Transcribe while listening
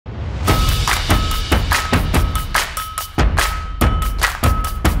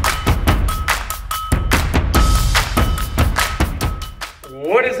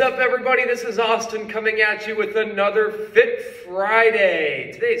up, everybody? This is Austin coming at you with another Fit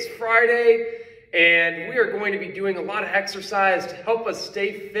Friday. Today's Friday, and we are going to be doing a lot of exercise to help us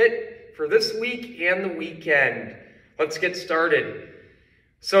stay fit for this week and the weekend. Let's get started.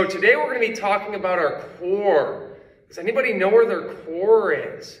 So today we're going to be talking about our core. Does anybody know where their core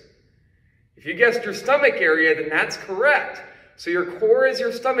is? If you guessed your stomach area, then that's correct. So your core is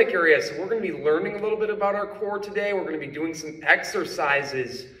your stomach area. So we're going to be learning a little bit about our core today. We're going to be doing some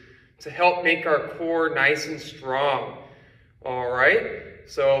exercises to help make our core nice and strong. All right.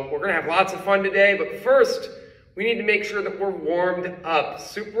 So we're going to have lots of fun today. But first, we need to make sure that we're warmed up.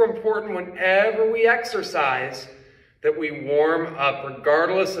 Super important whenever we exercise that we warm up,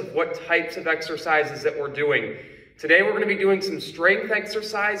 regardless of what types of exercises that we're doing. Today, we're going to be doing some strength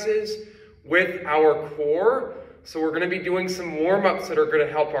exercises with our core. So we're going to be doing some warm-ups that are going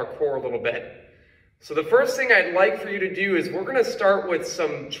to help our core a little bit. So the first thing I'd like for you to do is we're going to start with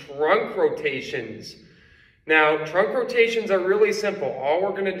some trunk rotations. Now, trunk rotations are really simple. All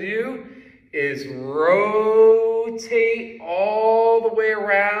we're going to do is rotate all the way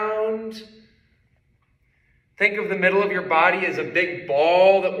around. Think of the middle of your body as a big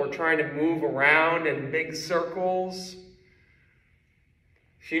ball that we're trying to move around in big circles.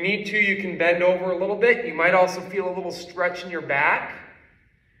 If you need to, you can bend over a little bit. You might also feel a little stretch in your back.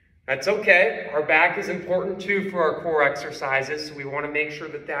 That's okay. Our back is important too for our core exercises, so we want to make sure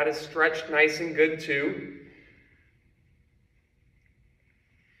that that is stretched nice and good too.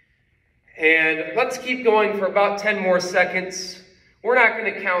 And let's keep going for about 10 more seconds. We're not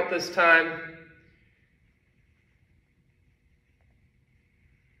going to count this time.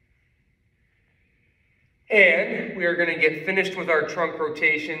 And we are going to get finished with our trunk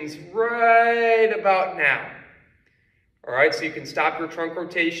rotations right about now. All right, so you can stop your trunk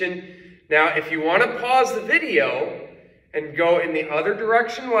rotation. Now, if you want to pause the video and go in the other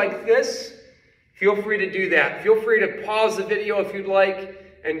direction like this, feel free to do that. Feel free to pause the video if you'd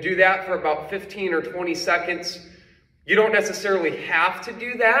like and do that for about 15 or 20 seconds. You don't necessarily have to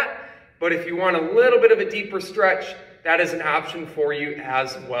do that, but if you want a little bit of a deeper stretch, that is an option for you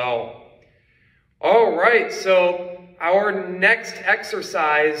as well. All right, so our next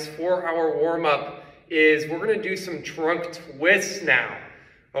exercise for our warm-up is we're going to do some trunk twists now,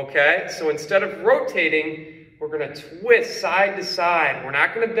 okay? So instead of rotating, we're going to twist side to side. We're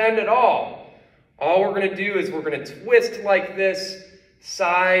not going to bend at all. All we're going to do is we're going to twist like this,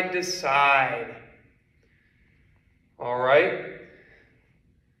 side to side. All right?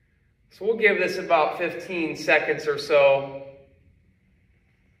 So we'll give this about 15 seconds or so.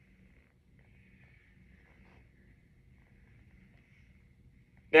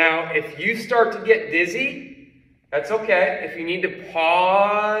 Now, if you start to get dizzy, that's okay. If you need to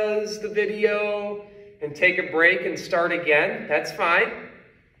pause the video and take a break and start again, that's fine.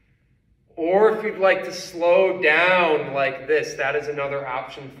 Or if you'd like to slow down like this, that is another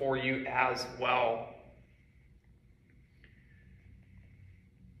option for you as well.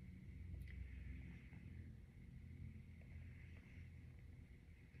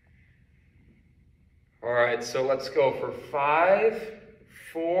 All right, so let's go for 5,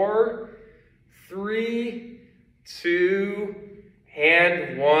 4, 3, 2,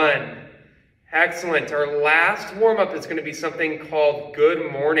 and 1. Excellent. Our last warm-up is going to be something called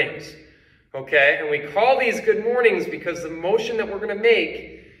good mornings. Okay, and we call these good mornings because the motion that we're going to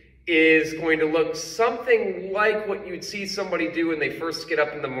make is going to look something like what you'd see somebody do when they first get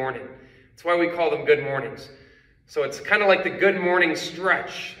up in the morning. That's why we call them good mornings. So it's kind of like the good morning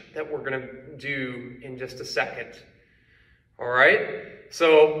stretch that we're going to do in just a second. All right?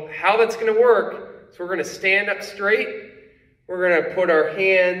 So how that's going to work is we're going to stand up straight. We're going to put our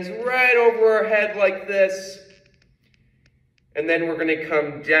hands right over our head like this. And then we're going to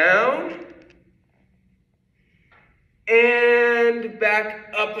come down and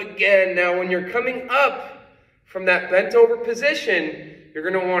back up again. Now, when you're coming up from that bent over position, you're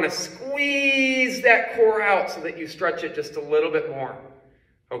going to want to squeeze that core out so that you stretch it just a little bit more.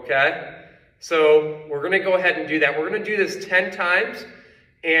 Okay? So we're going to go ahead and do that. We're going to do this 10 times.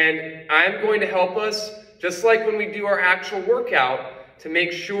 And I'm going to help us, just like when we do our actual workout, to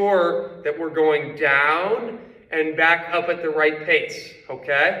make sure that we're going down and back up at the right pace,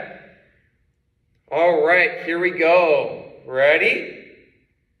 okay? All right, here we go. Ready?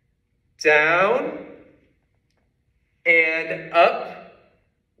 Down and up.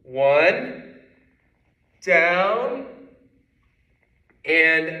 1, down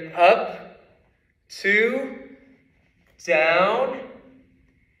and up. 2, down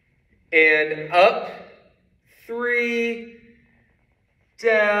and up. 3,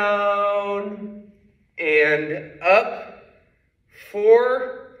 down and up.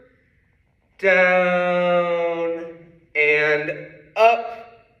 4, down, and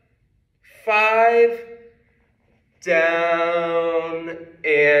up, 5, down,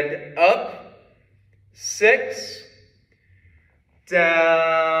 and up, 6,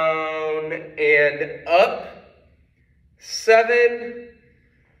 down, and up, 7,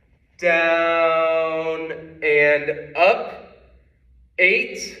 down, and up,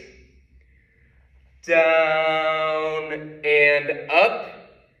 8, down, and up,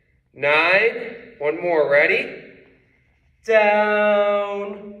 9, one more, ready?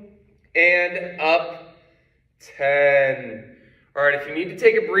 Down, and up, 10. All right, if you need to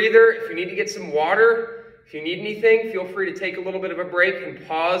take a breather, if you need to get some water, if you need anything, feel free to take a little bit of a break and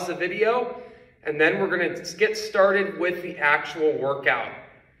pause the video, and then we're going to get started with the actual workout.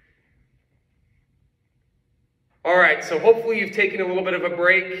 All right, so hopefully you've taken a little bit of a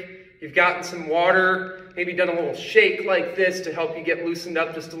break, you've gotten some water, maybe done a little shake like this to help you get loosened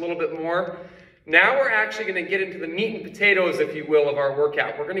up just a little bit more. Now we're actually going to get into the meat and potatoes, if you will, of our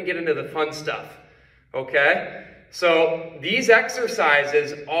workout. We're going to get into the fun stuff, okay? So these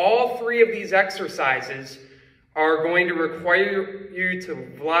exercises, all 3 of these exercises are going to require you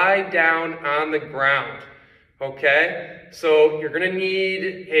to lie down on the ground, okay? So you're going to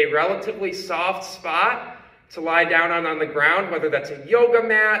need a relatively soft spot to lie down on the ground, whether that's a yoga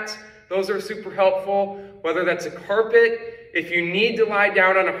mat, those are super helpful, whether that's a carpet. If you need to lie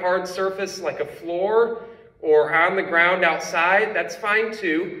down on a hard surface like a floor or on the ground outside, that's fine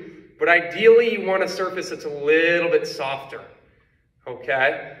too. But ideally, you want a surface that's a little bit softer,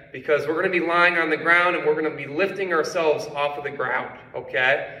 okay? Because we're going to be lying on the ground and we're going to be lifting ourselves off of the ground,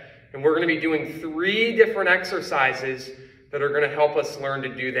 okay? And we're going to be doing 3 different exercises that are going to help us learn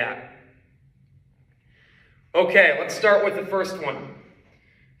to do that. Okay, let's start with the first one.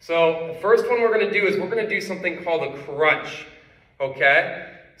 So the first one we're going to do is we're going to do something called a crunch,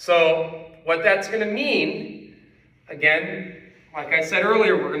 okay? So what that's going to mean, again, like I said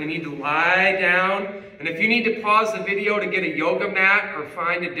earlier, we're going to need to lie down. And if you need to pause the video to get a yoga mat or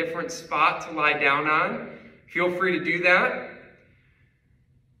find a different spot to lie down on, feel free to do that.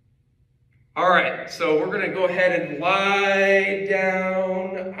 All right, so we're going to go ahead and lie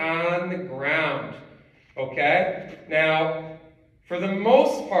down on the ground, okay? Now, for the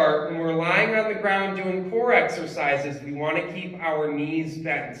most part, when we're lying on the ground doing core exercises, we want to keep our knees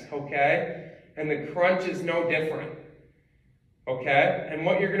bent, okay? And the crunch is no different, okay? And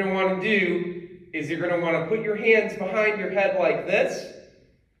what you're going to want to do is you're going to want to put your hands behind your head like this.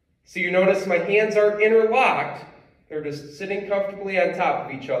 So you notice my hands aren't interlocked. They're just sitting comfortably on top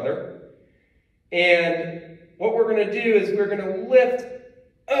of each other. And what we're going to do is we're going to lift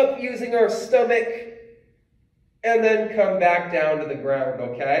up using our stomach and then come back down to the ground,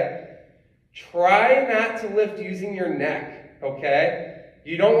 okay? Try not to lift using your neck, okay?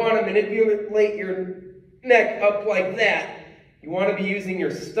 You don't want to manipulate your neck up like that. You want to be using your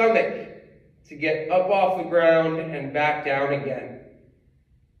stomach to get up off the ground and back down again,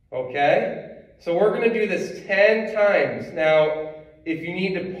 okay? So we're going to do this 10 times. Now, if you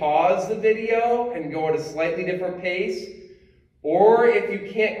need to pause the video and go at a slightly different pace, or if you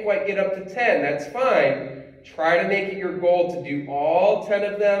can't quite get up to 10, that's fine. Try to make it your goal to do all 10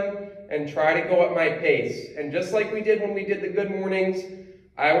 of them and try to go at my pace. And just like we did when we did the good mornings,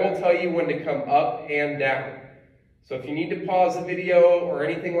 I will tell you when to come up and down. So if you need to pause the video or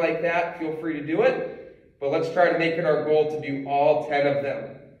anything like that, feel free to do it. But let's try to make it our goal to do all 10 of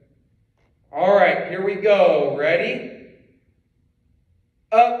them. All right, here we go. Ready?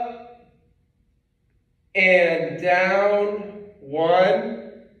 Up and down.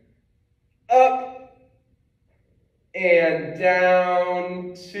 1. Up and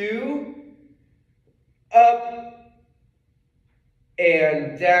down. 2. Up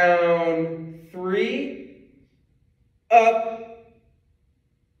and down. 3. Up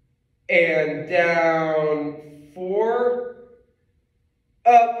and down. 4.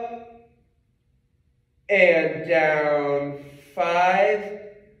 Up and down. 5.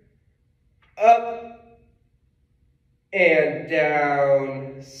 Up and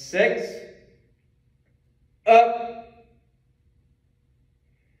down. 6. Up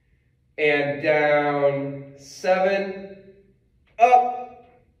and down. 7. Up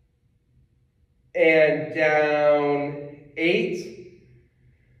and down. 8.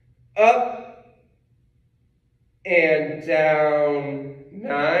 Up and down.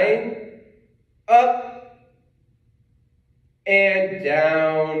 9. Up and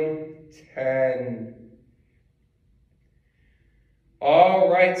down. 10.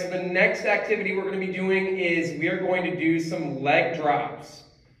 All right, so the next activity we're going to be doing is we are going to do some leg drops,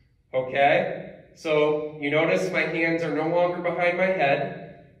 okay? So you notice my hands are no longer behind my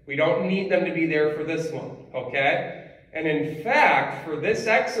head. We don't need them to be there for this one, okay? And in fact, for this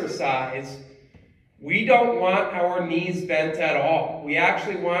exercise, we don't want our knees bent at all. We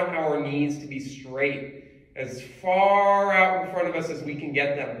actually want our knees to be straight, as far out in front of us as we can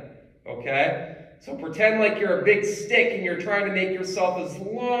get them, okay? So pretend like you're a big stick and you're trying to make yourself as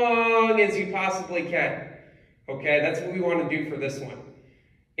long as you possibly can, okay? That's what we want to do for this one.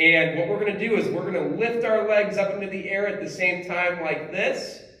 And what we're going to do is we're going to lift our legs up into the air at the same time like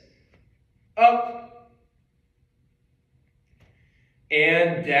this, up,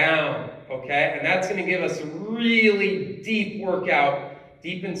 and down, okay? And that's going to give us a really deep workout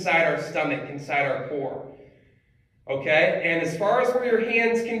deep inside our stomach, inside our core, okay? And as far as where your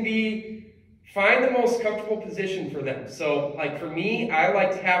hands can be, find the most comfortable position for them. So, like for me, I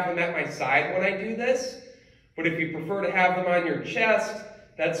like to have them at my side when I do this, but if you prefer to have them on your chest,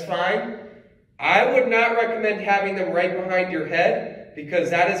 that's fine. I would not recommend having them right behind your head because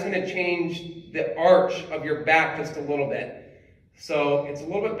that is going to change the arch of your back just a little bit. So it's a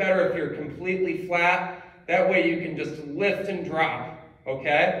little bit better if you're completely flat. That way you can just lift and drop,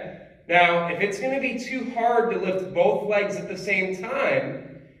 okay? Now, if it's going to be too hard to lift both legs at the same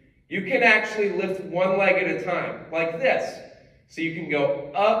time, you can actually lift one leg at a time, like this. So you can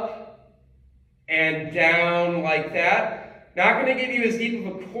go up and down like that. Not going to give you as deep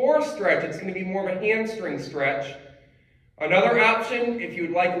of a core stretch. It's going to be more of a hamstring stretch. Another option, if you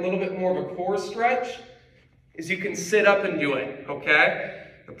would like a little bit more of a core stretch, is you can sit up and do it, okay?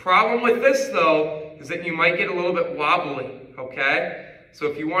 The problem with this, though, is that you might get a little bit wobbly, okay? So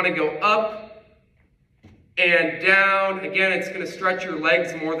if you want to go up and down, again, it's going to stretch your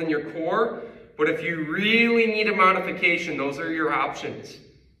legs more than your core. But if you really need a modification, those are your options,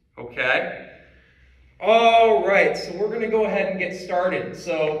 okay? All right, so we're going to go ahead and get started.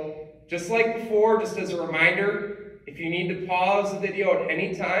 So just like before, just as a reminder, if you need to pause the video at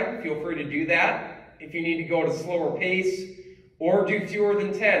any time, feel free to do that. If you need to go at a slower pace or do fewer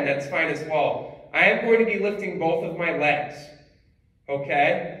than 10, that's fine as well. I am going to be lifting both of my legs,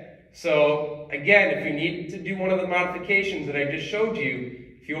 okay? So again, if you need to do one of the modifications that I just showed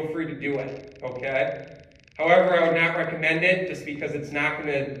you, feel free to do it, okay? However, I would not recommend it just because it's not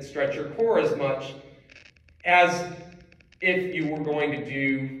going to stretch your core as much as if you were going to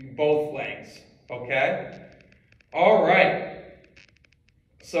do both legs, okay? All right.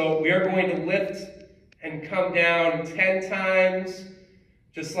 So we are going to lift and come down 10 times,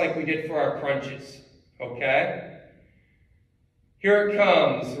 just like we did for our crunches, okay? Here it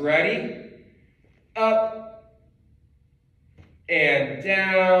comes. Ready? Up and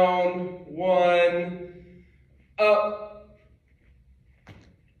down. 1. Up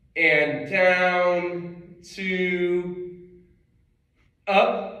and down. 2,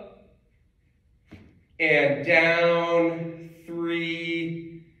 up and down.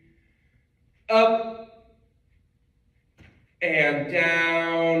 3, up and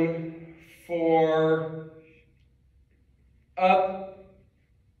down. 4, up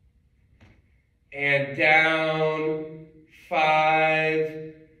and down.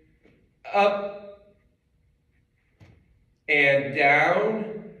 5, up and down.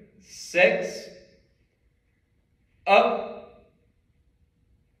 6, up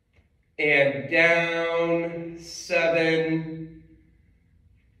and down. 7,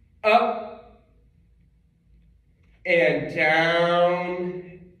 up and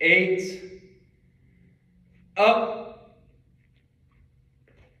down. 8, up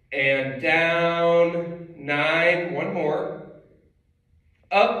and down. 9, one more.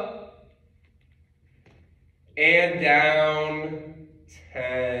 Up and down.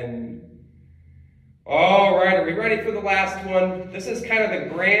 10. All right, are we ready for the last one? This is kind of the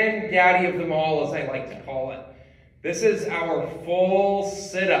granddaddy of them all, as I like to call it. This is our full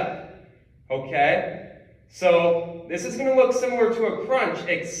sit-up, okay? So this is going to look similar to a crunch,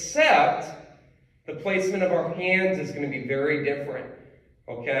 except the placement of our hands is going to be very different,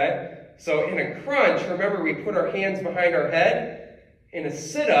 okay? So in a crunch, remember we put our hands behind our head. In a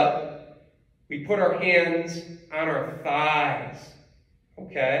sit-up, we put our hands on our thighs,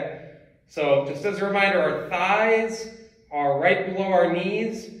 okay? So just as a reminder, our thighs are right below our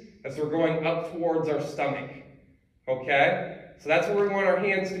knees as we're going up towards our stomach, okay? So that's where we want our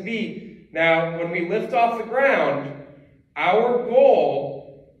hands to be. Now, when we lift off the ground, our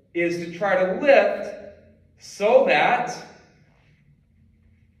goal is to try to lift so that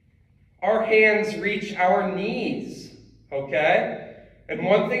our hands reach our knees, okay? And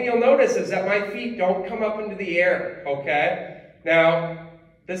one thing you'll notice is that my feet don't come up into the air, okay? Now,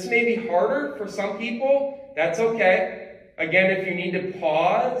 this may be harder for some people. That's okay. Again, if you need to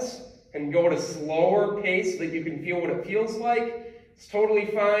pause and go at a slower pace so that you can feel what it feels like, It's totally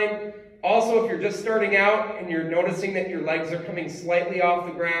fine. Also, if you're just starting out and you're noticing that your legs are coming slightly off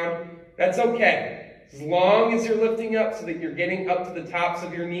the ground, that's okay. As long as you're lifting up so that you're getting up to the tops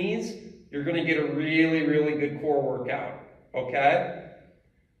of your knees, you're going to get a really, really good core workout, okay?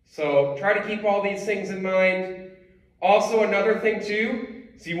 So try to keep all these things in mind. Also, another thing too,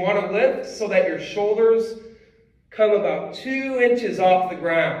 is you want to lift so that your shoulders come about 2 inches off the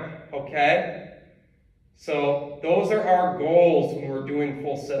ground, okay? So those are our goals when we're doing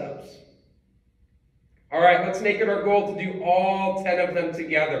full sit-ups. All right, let's make it our goal to do all 10 of them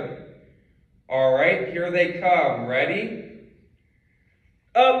together. All right, here they come. Ready?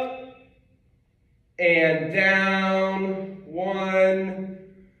 Up and down. 1.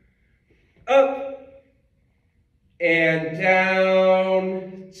 Up and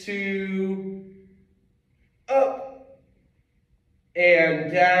down. 2. Up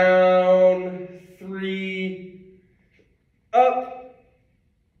and down. 3. Up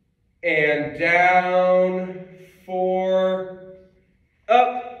and down. 4.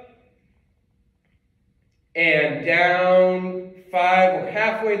 Up and down. 5. We're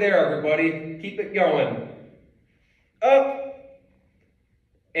halfway there, everybody. Keep it going. Up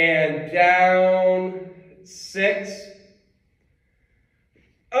and down. 6.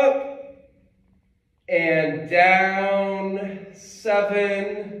 Up and down.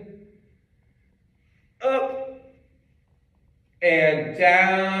 7. Up and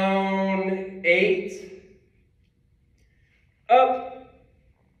down. 8. Up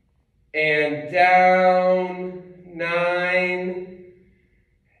and down. 9.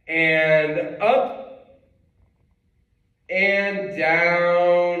 And up and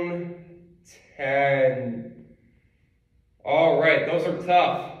down. 10. All right, those are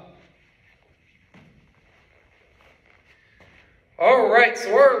tough. All right,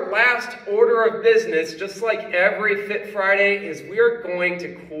 so our last order of business, just like every Fit Friday, is we are going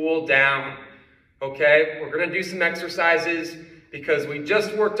to cool down, okay? We're going to do some exercises because we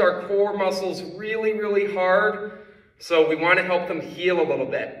just worked our core muscles really, really hard, so we want to help them heal a little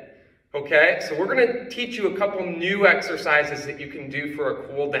bit, okay? So we're going to teach you a couple new exercises that you can do for a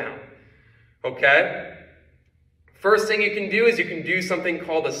cool down, okay? First thing you can do is you can do something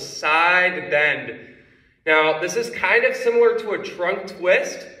called a side bend. Now, this is kind of similar to a trunk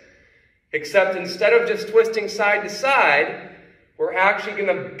twist, except instead of just twisting side to side, we're actually going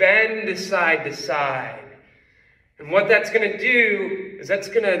to bend side to side. And what that's going to do is that's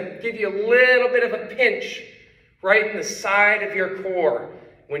going to give you a little bit of a pinch right in the side of your core.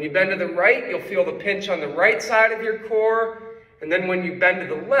 When you bend to the right, you'll feel the pinch on the right side of your core. And then when you bend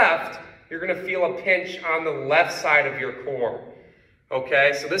to the left, you're going to feel a pinch on the left side of your core.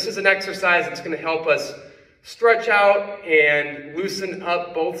 Okay, so this is an exercise that's going to help us stretch out and loosen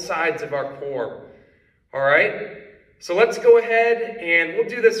up both sides of our core. All right, so let's go ahead and we'll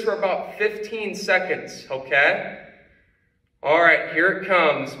do this for about 15 seconds, okay? All right, here it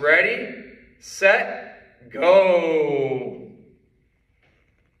comes. Ready, set, go.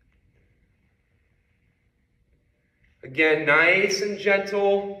 Again, nice and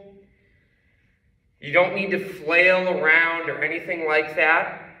gentle. You don't need to flail around or anything like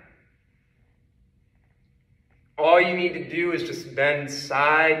that. All you need to do is just bend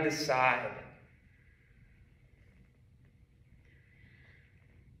side to side.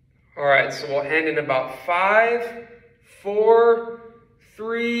 All right, so we'll end in about 5, 4,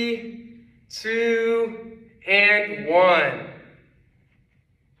 3, 2, and 1.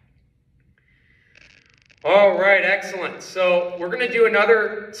 All right, excellent. So we're going to do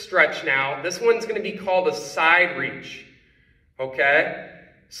another stretch now. This one's going to be called a side reach. Okay?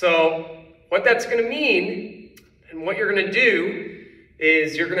 So what that's going to mean, and what you're going to do,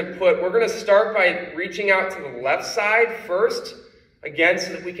 is we're going to start by reaching out to the left side first, again,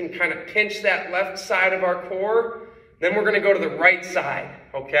 so that we can kind of pinch that left side of our core. Then we're going to go to the right side,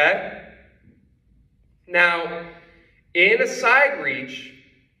 okay? Now, in a side reach,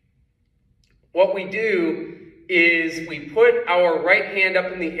 what we do is we put our right hand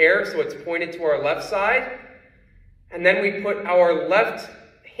up in the air so it's pointed to our left side, and then we put our left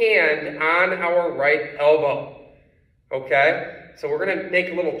hand on our right elbow. Okay, so we're going to make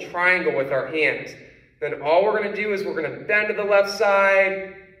a little triangle with our hands. Then all we're going to do is we're going to bend to the left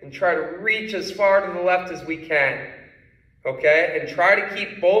side and try to reach as far to the left as we can. Okay, and try to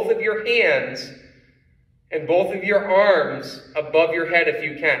keep both of your hands and both of your arms above your head if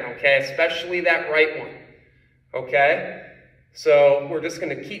you can. Okay, especially that right one. Okay, so we're just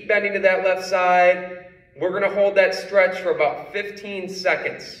going to keep bending to that left side. We're going to hold that stretch for about 15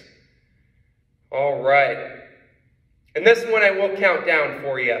 seconds. All right. And this one I will count down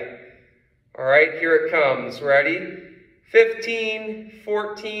for you. All right, here it comes. Ready? 15,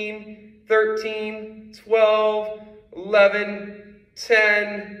 14, 13, 12, 11,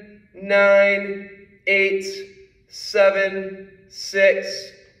 10, 9, 8, 7,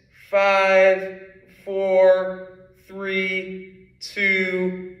 6, 5, 4, 3,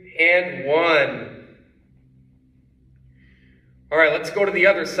 2, and 1. All right, let's go to the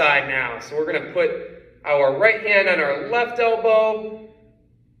other side now. So we're going to put our right hand on our left elbow.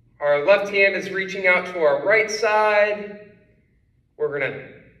 Our left hand is reaching out to our right side. We're going to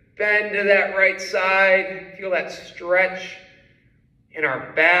bend to that right side. Feel that stretch in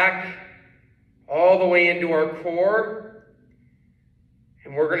our back all the way into our core.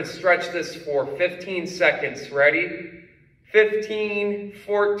 And we're going to stretch this for 15 seconds. Ready? 15,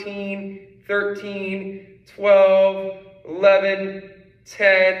 14, 13, 12, 11,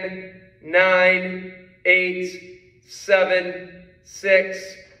 10, 9, 8, 7,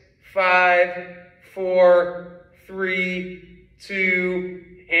 6, 5, 4, 3, 2,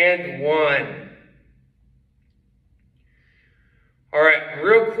 and 1. All right,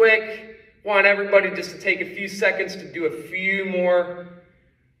 real quick, want everybody just to take a few seconds to do a few more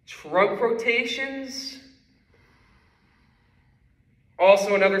trunk rotations.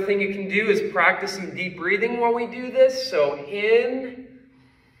 Also, another thing you can do is practice some deep breathing while we do this. So in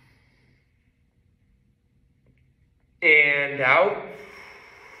and out.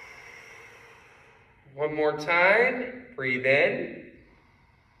 One more time. Breathe in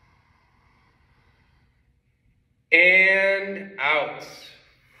and out.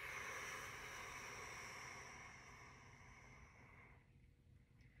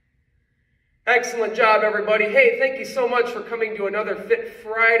 Excellent job, everybody. Hey, thank you so much for coming to another Fit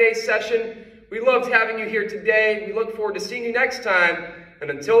Friday session. We loved having you here today. We look forward to seeing you next time. And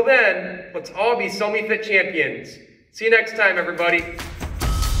until then, let's all be SoMe Fit champions. See you next time, everybody.